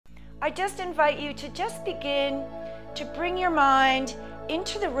I just invite you to just begin to bring your mind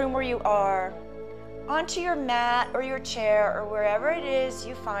into the room where you are, onto your mat or your chair or wherever it is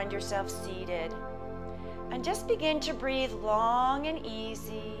you find yourself seated. And just begin to breathe long and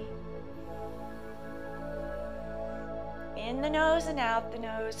easy. In the nose and out the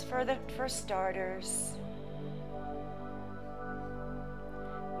nose for starters.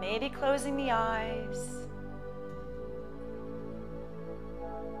 Maybe closing the eyes.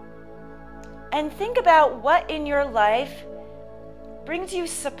 And think about what in your life brings you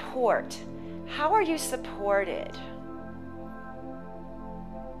support. How are you supported?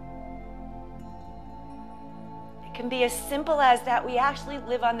 It can be as simple as that we actually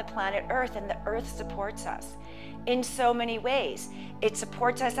live on the planet Earth and the Earth supports us in so many ways. It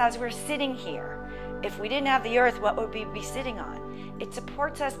supports us as we're sitting here. If we didn't have the Earth, what would we be sitting on? It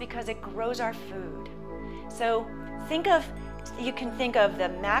supports us because it grows our food. So you can think of the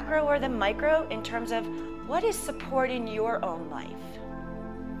macro or the micro in terms of what is supporting your own life.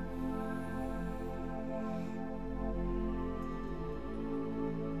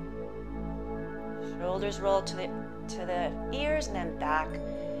 Shoulders roll to the ears and then back,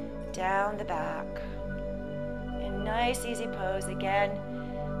 down the back. In nice easy pose. Again,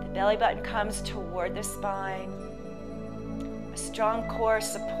 the belly button comes toward the spine. A strong core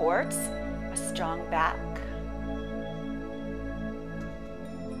supports a strong back.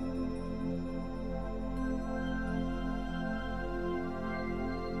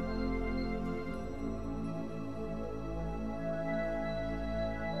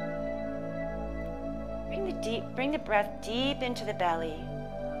 Bring the breath deep into the belly.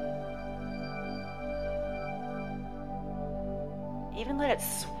 Even let it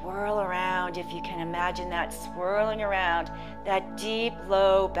swirl around, if you can imagine that swirling around, that deep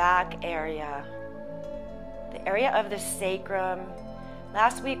low back area. The area of the sacrum.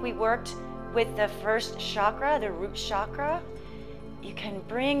 Last week we worked with the first chakra, the root chakra. You can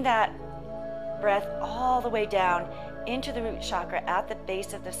bring that breath all the way down into the root chakra at the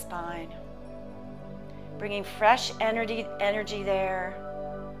base of the spine. Bringing fresh energy there.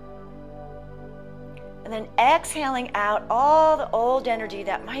 And then exhaling out all the old energy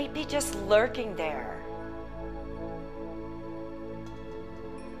that might be just lurking there.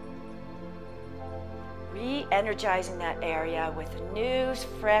 Re-energizing that area with new,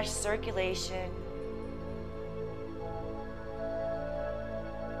 fresh circulation.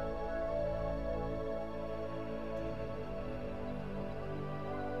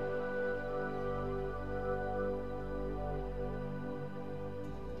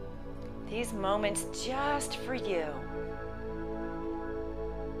 These moments just for you.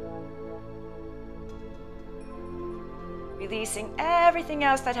 Releasing everything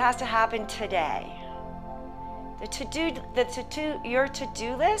else that has to happen today. Your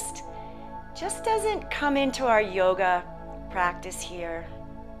to-do list just doesn't come into our yoga practice here.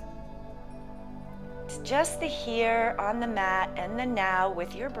 It's just the here on the mat and the now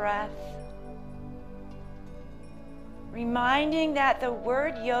with your breath. Reminding that the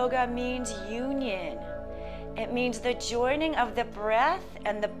word yoga means union. It means the joining of the breath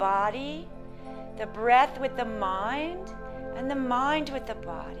and the body, the breath with the mind, and the mind with the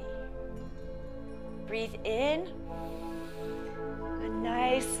body. Breathe in, a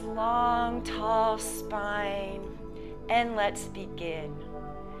nice, long, tall spine, and let's begin.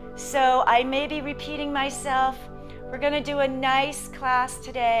 So I may be repeating myself. We're going to do a nice class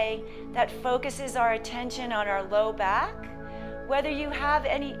today that focuses our attention on our low back. Whether you have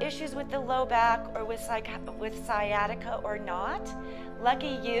any issues with the low back or with sciatica or not,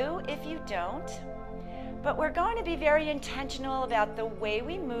 lucky you if you don't. But we're going to be very intentional about the way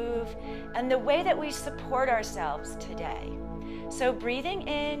we move and the way that we support ourselves today. So breathing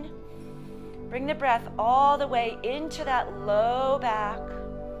in, bring the breath all the way into that low back.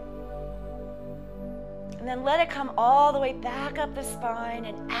 And then let it come all the way back up the spine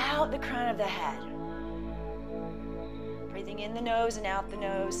and out the crown of the head. Breathing in the nose and out the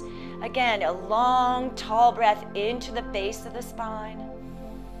nose. Again, a long, tall breath into the base of the spine.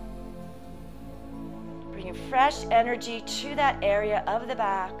 Bringing fresh energy to that area of the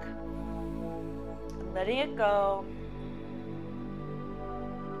back. And letting it go.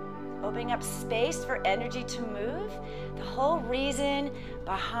 Opening up space for energy to move. The whole reason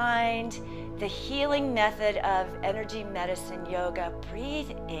behind the healing method of energy medicine yoga. Breathe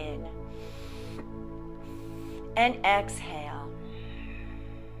in and exhale.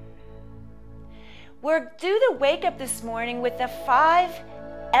 We're due the wake up this morning with the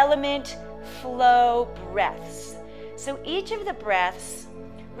 5-element flow breaths. So each of the breaths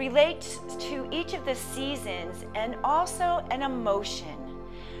relates to each of the seasons and also an emotion.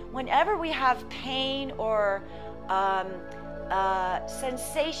 whenever we have pain or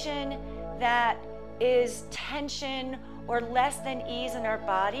sensation that is tension or less than ease in our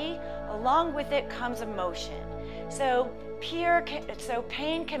body, along with it comes emotion. So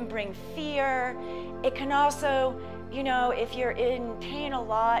pain can bring fear. It can also, you know, if you're in pain a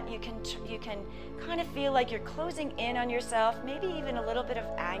lot, you can kind of feel like you're closing in on yourself, maybe even a little bit of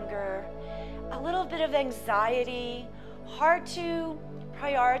anger, a little bit of anxiety, hard to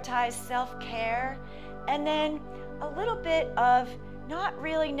prioritize self-care, and then a little bit of not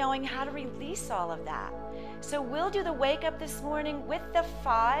really knowing how to release all of that. So we'll do the wake up this morning with the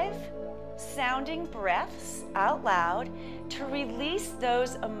 5 sounding breaths out loud to release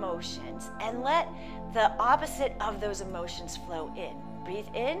those emotions and let the opposite of those emotions flow in. Breathe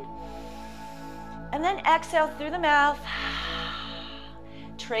in, and then exhale through the mouth.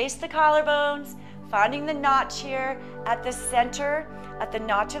 Trace the collarbones, finding the notch here at the center, at the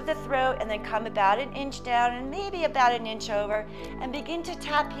notch of the throat, and then come about an inch down and maybe about an inch over, and begin to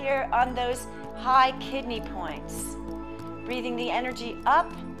tap here on those high kidney points. Breathing the energy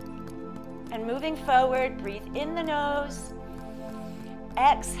up and moving forward. Breathe in the nose.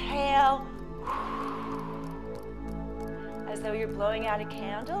 Exhale, as though you're blowing out a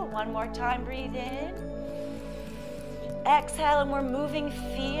candle. One more time, breathe in. Exhale, and we're moving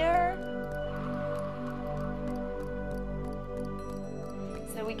fear.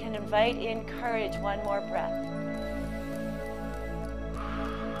 So we can invite in courage. One more breath.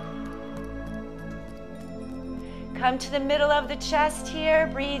 Come to the middle of the chest here.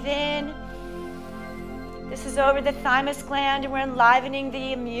 Breathe in. This is over the thymus gland, and we're enlivening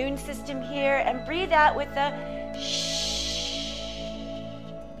the immune system here. And breathe out with the shh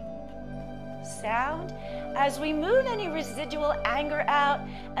sound as we move any residual anger out,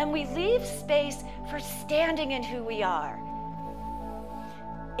 and we leave space for standing in who we are.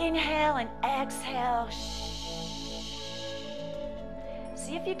 Inhale and exhale.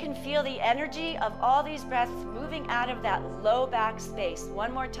 See if you can feel the energy of all these breaths moving out of that low back space.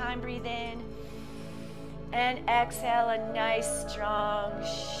 One more time, breathe in. And exhale, a nice strong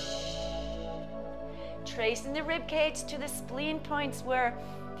shh. Tracing the rib cage to the spleen points where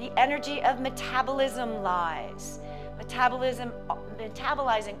the energy of metabolism lies.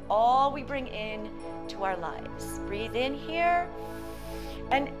 Metabolizing all we bring in to our lives. Breathe in here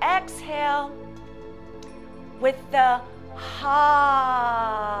and exhale with the ha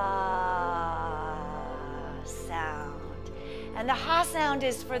sound. And the ha sound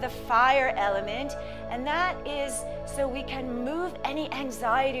is for the fire element, and that is so we can move any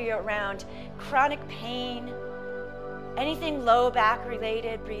anxiety around chronic pain, anything low back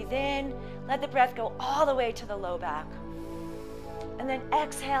related. Breathe in, let the breath go all the way to the low back. And then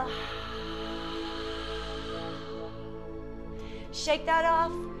exhale. Shake that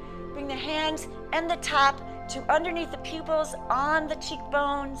off. Bring the hands and the top to underneath the pupils on the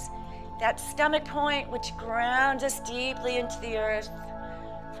cheekbones, that stomach point which grounds us deeply into the earth.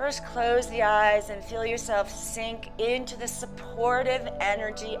 First, close the eyes and feel yourself sink into the supportive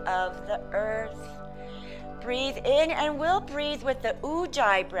energy of the earth. Breathe in, and we'll breathe with the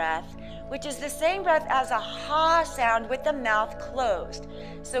Ujjayi breath, which is the same breath as a ha sound with the mouth closed.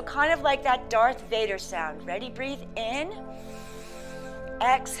 So kind of like that Darth Vader sound. Ready? Breathe in.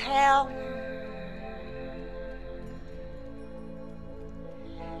 Exhale.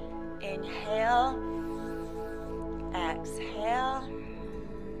 Inhale. Exhale.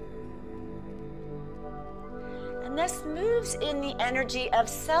 And this moves in the energy of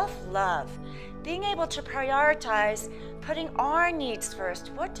self-love, being able to prioritize putting our needs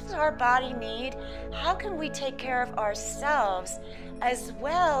first. What does our body need? How can we take care of ourselves as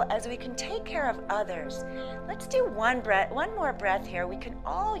well as we can take care of others? Let's do one more breath here. We can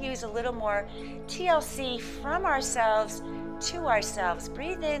all use a little more TLC from ourselves to ourselves.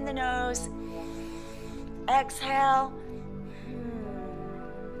 Breathe in the nose. Exhale.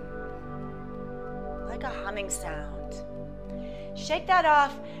 Like a humming sound. Shake that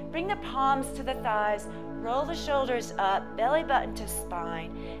off. Bring the palms to the thighs. Roll the shoulders up, belly button to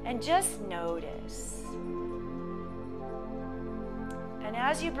spine, and just notice. And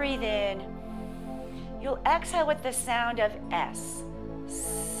as you breathe in, you'll exhale with the sound of S.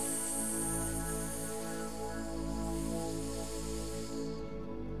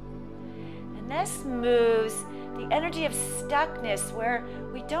 And this moves the energy of stuckness where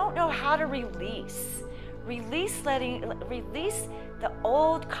we don't know how to release. Release the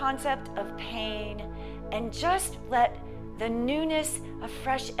old concept of pain and just let the newness of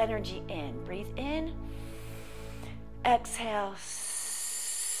fresh energy in. Breathe in, exhale.